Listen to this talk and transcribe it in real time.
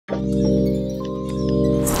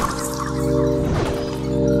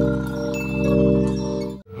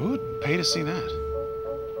to see that.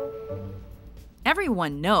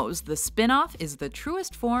 Everyone knows the spin-off is the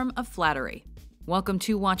truest form of flattery. Welcome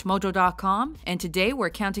to WatchMojo.com, and today we're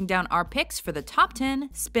counting down our picks for the top 10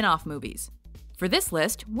 spin-off movies. For this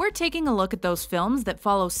list, we're taking a look at those films that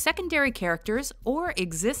follow secondary characters or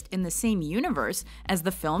exist in the same universe as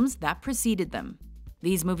the films that preceded them.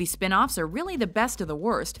 These movie spin-offs are really the best of the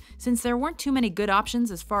worst, since there weren't too many good options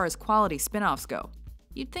as far as quality spin-offs go.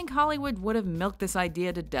 You'd think Hollywood would have milked this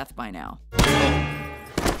idea to death by now.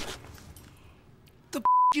 The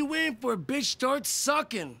you waiting for, bitch? Start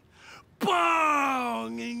sucking.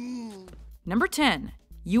 Bong! Number 10.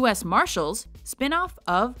 U.S. Marshals, spin-off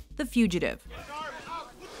of The Fugitive.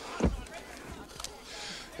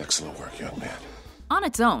 Excellent work, young man. On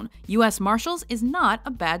its own, U.S. Marshals is not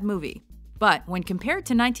a bad movie. But when compared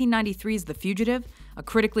to 1993's The Fugitive, a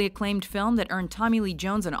critically acclaimed film that earned Tommy Lee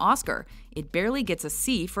Jones an Oscar, it barely gets a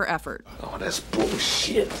C for effort. Oh, that's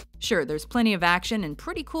bullshit. Sure, there's plenty of action and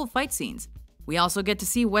pretty cool fight scenes. We also get to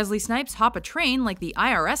see Wesley Snipes hop a train like the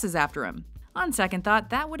IRS is after him. On second thought,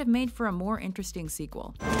 that would have made for a more interesting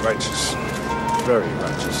sequel. Righteous. Very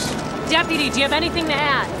righteous. Deputy, do you have anything to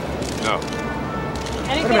add? No.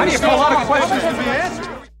 Anything I have a lot of questions to be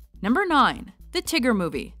answered. Number 9. The Tigger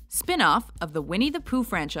Movie, spin-off of the Winnie the Pooh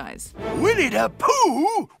franchise. Winnie the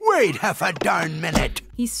Pooh? Wait half a darn minute.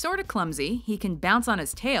 He's sorta clumsy, he can bounce on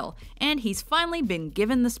his tail, and he's finally been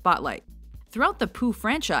given the spotlight. Throughout the Pooh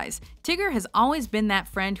franchise, Tigger has always been that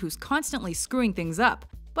friend who's constantly screwing things up,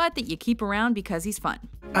 but that you keep around because he's fun.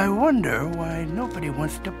 I wonder why nobody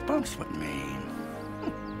wants to bounce with me.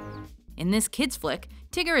 In this kids flick,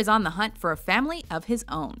 Tigger is on the hunt for a family of his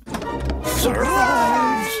own.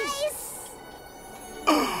 Surprise!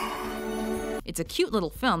 It's a cute little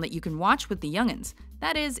film that you can watch with the young'uns.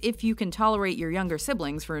 That is, if you can tolerate your younger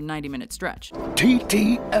siblings for a 90-minute stretch.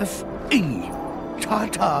 TTFE.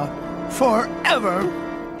 Ta-ta. Forever.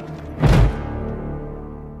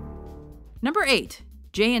 Number 8.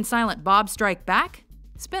 Jay and Silent Bob Strike Back,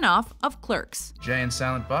 spin-off of Clerks. Jay and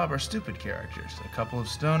Silent Bob are stupid characters, a couple of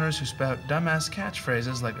stoners who spout dumbass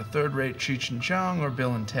catchphrases like a third-rate Cheech and Chong or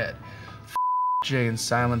Bill and Ted. F Jay and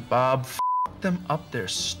Silent Bob, f them up their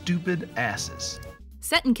stupid asses.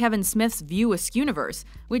 Set in Kevin Smith's View Askew-niverse,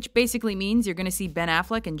 which basically means you're gonna see Ben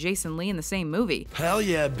Affleck and Jason Lee in the same movie. Hell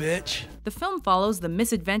yeah, bitch. The film follows the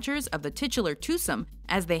misadventures of the titular twosome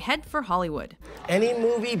as they head for Hollywood. Any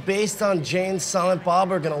movie based on Jay and Silent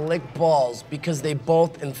Bob are gonna lick balls because they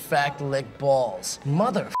both, in fact, lick balls.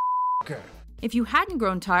 Motherfucker. If you hadn't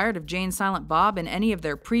grown tired of Jay and Silent Bob in any of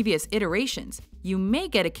their previous iterations, you may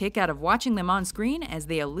get a kick out of watching them on screen as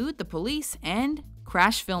they elude the police and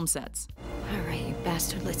crash film sets. All right, you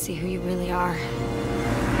bastard, let's see who you really are.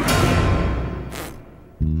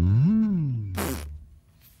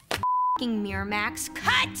 F***ing Miramax,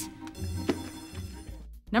 cut!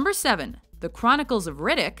 Number 7. The Chronicles of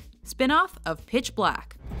Riddick, spin-off of Pitch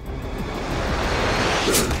Black.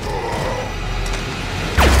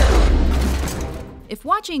 If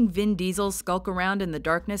watching Vin Diesel skulk around in the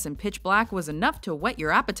darkness in Pitch Black was enough to whet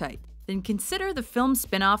your appetite, then consider the film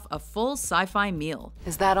spin-off A Full Sci-Fi Meal.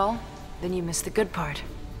 Is that all? Then you missed the good part.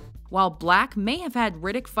 While Black may have had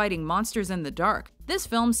Riddick fighting monsters in the dark, this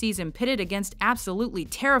film sees him pitted against absolutely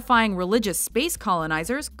terrifying religious space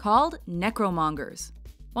colonizers called necromongers.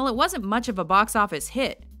 While it wasn't much of a box office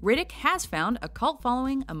hit, Riddick has found a cult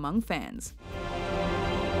following among fans.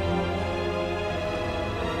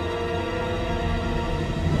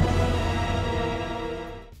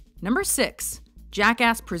 Number 6.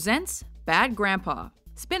 Jackass Presents Bad Grandpa,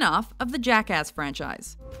 spin-off of the Jackass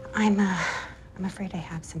franchise. I'm afraid I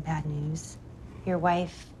have some bad news. Your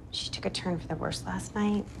wife, she took a turn for the worse last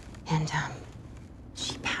night, and,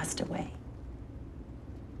 she passed away.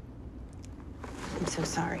 I'm so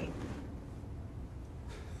sorry.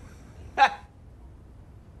 I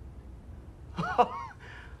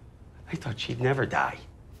thought she'd never die.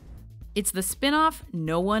 It's the spin-off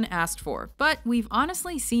no one asked for, but we've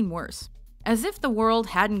honestly seen worse. As if the world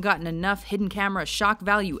hadn't gotten enough hidden camera shock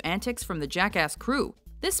value antics from the Jackass crew,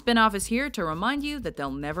 this spin-off is here to remind you that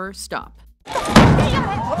they'll never stop.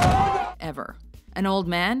 Ever. An old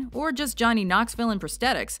man, or just Johnny Knoxville in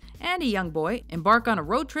prosthetics, and a young boy embark on a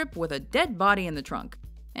road trip with a dead body in the trunk.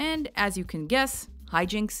 And as you can guess,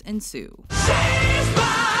 hijinks ensue.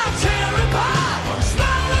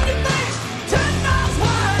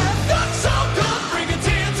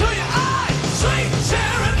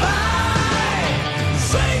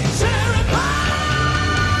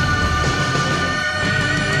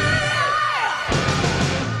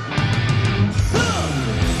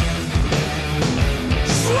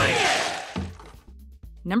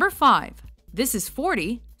 Number 5. This is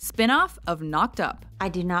 40, spin-off of Knocked Up. I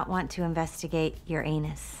do not want to investigate your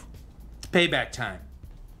anus. It's payback time.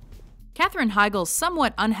 Katherine Heigl's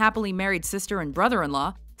somewhat unhappily married sister and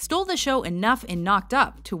brother-in-law stole the show enough in Knocked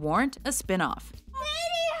Up to warrant a spin-off.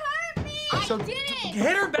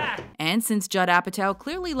 Hit her back! And since Judd Apatow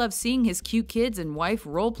clearly loves seeing his cute kids and wife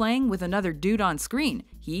role-playing with another dude on screen,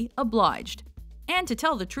 he obliged. And to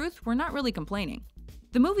tell the truth, we're not really complaining.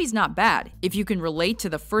 The movie's not bad, if you can relate to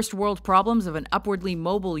the first world problems of an upwardly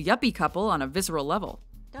mobile yuppie couple on a visceral level.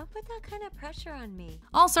 Don't put that kind of pressure on me.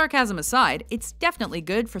 All sarcasm aside, it's definitely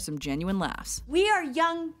good for some genuine laughs. We are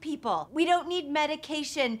young people. We don't need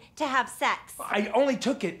medication to have sex. I only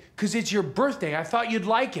took it because it's your birthday. I thought you'd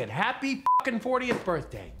like it. Happy fucking 40th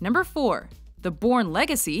birthday. Number 4, The Bourne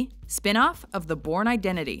Legacy, spin-off of The Bourne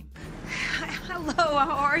Identity. Hello,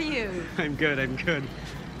 how are you? I'm good.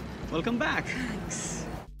 Welcome back. Thanks.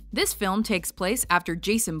 This film takes place after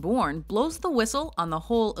Jason Bourne blows the whistle on the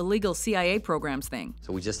whole illegal CIA programs thing.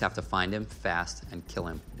 So we just have to find him fast and kill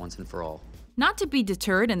him once and for all. Not to be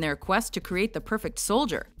deterred in their quest to create the perfect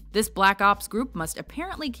soldier, this Black Ops group must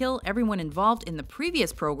apparently kill everyone involved in the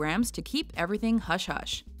previous programs to keep everything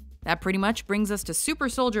hush-hush. That pretty much brings us to super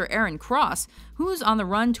soldier Aaron Cross, who's on the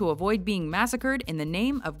run to avoid being massacred in the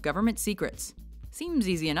name of government secrets. Seems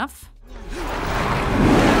easy enough.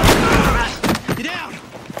 Get down!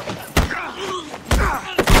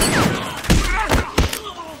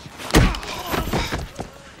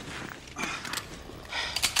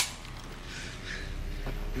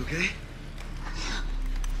 You okay?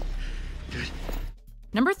 Good.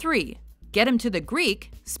 Number 3, Get Him to the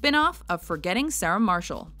Greek, spin-off of Forgetting Sarah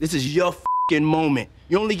Marshall. This is your f***ing moment.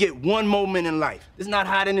 You only get one moment in life. This is not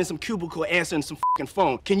hiding in some cubicle answering some f***ing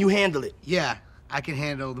phone. Can you handle it? Yeah, I can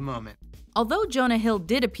handle the moment. Although Jonah Hill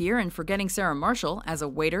did appear in Forgetting Sarah Marshall as a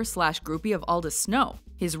waiter/groupie of Aldous Snow,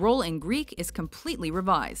 his role in Greek is completely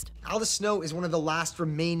revised. Aldous Snow is one of the last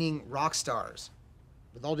remaining rock stars.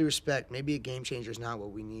 With all due respect, maybe a game changer is not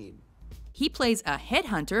what we need. He plays a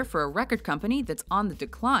headhunter for a record company that's on the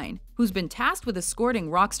decline, who's been tasked with escorting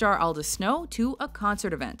rock star Aldous Snow to a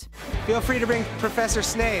concert event. Feel free to bring Professor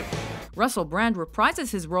Snape. Russell Brand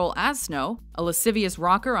reprises his role as Snow, a lascivious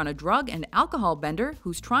rocker on a drug and alcohol bender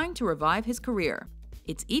who's trying to revive his career.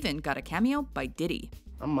 It's even got a cameo by Diddy.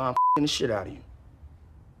 I'm f***ing the shit out of you.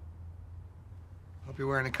 Hope you're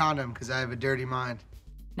wearing a condom, because I have a dirty mind.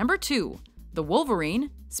 Number 2, The Wolverine,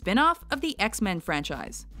 spin-off of the X-Men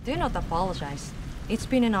franchise. Do not apologize. It's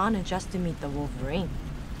been an honor just to meet the Wolverine.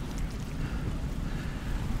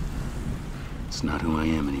 It's not who I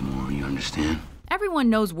am anymore, you understand? Everyone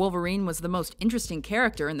knows Wolverine was the most interesting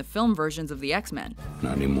character in the film versions of the X-Men.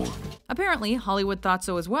 Not anymore. Apparently, Hollywood thought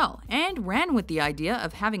so as well, and ran with the idea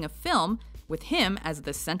of having a film with him as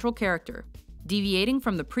the central character. Deviating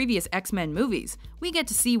from the previous X-Men movies, we get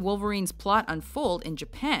to see Wolverine's plot unfold in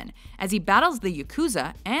Japan as he battles the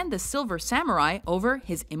Yakuza and the Silver Samurai over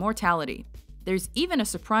his immortality. There's even a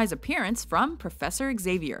surprise appearance from Professor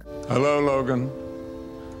Xavier. Hello, Logan.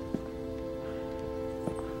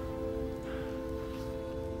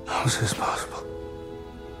 How is this possible?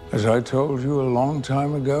 As I told you a long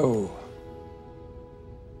time ago,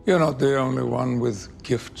 you're not the only one with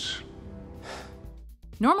gifts.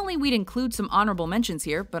 Normally we'd include some honorable mentions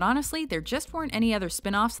here, but honestly, there just weren't any other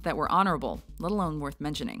spin-offs that were honorable, let alone worth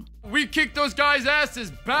mentioning. We kicked those guys'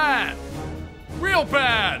 asses bad. Real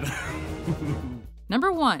bad.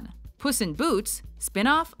 Number 1, Puss in Boots,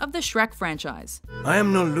 spin-off of the Shrek franchise. I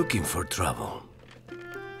am not looking for trouble.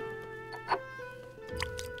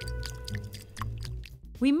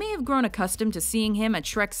 We may have grown accustomed to seeing him at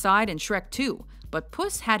Shrek's side in Shrek 2, but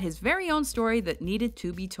Puss had his very own story that needed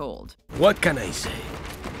to be told. What can I say?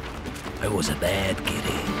 I was a bad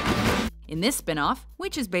kitty. In this spin-off,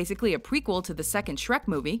 which is basically a prequel to the second Shrek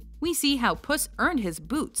movie, we see how Puss earned his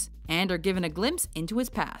boots and are given a glimpse into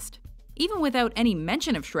his past. Even without any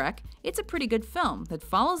mention of Shrek, it's a pretty good film that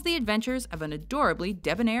follows the adventures of an adorably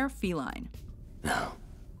debonair feline. No.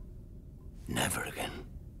 Never again.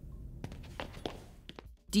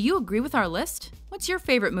 Do you agree with our list? What's your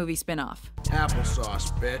favorite movie spin-off?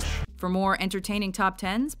 Applesauce, bitch. For more entertaining top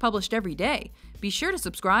 10s published every day, be sure to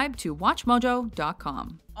subscribe to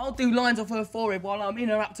WatchMojo.com. I'll do lines off her forehead while I'm in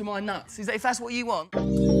her up to my nuts. If that's what you want.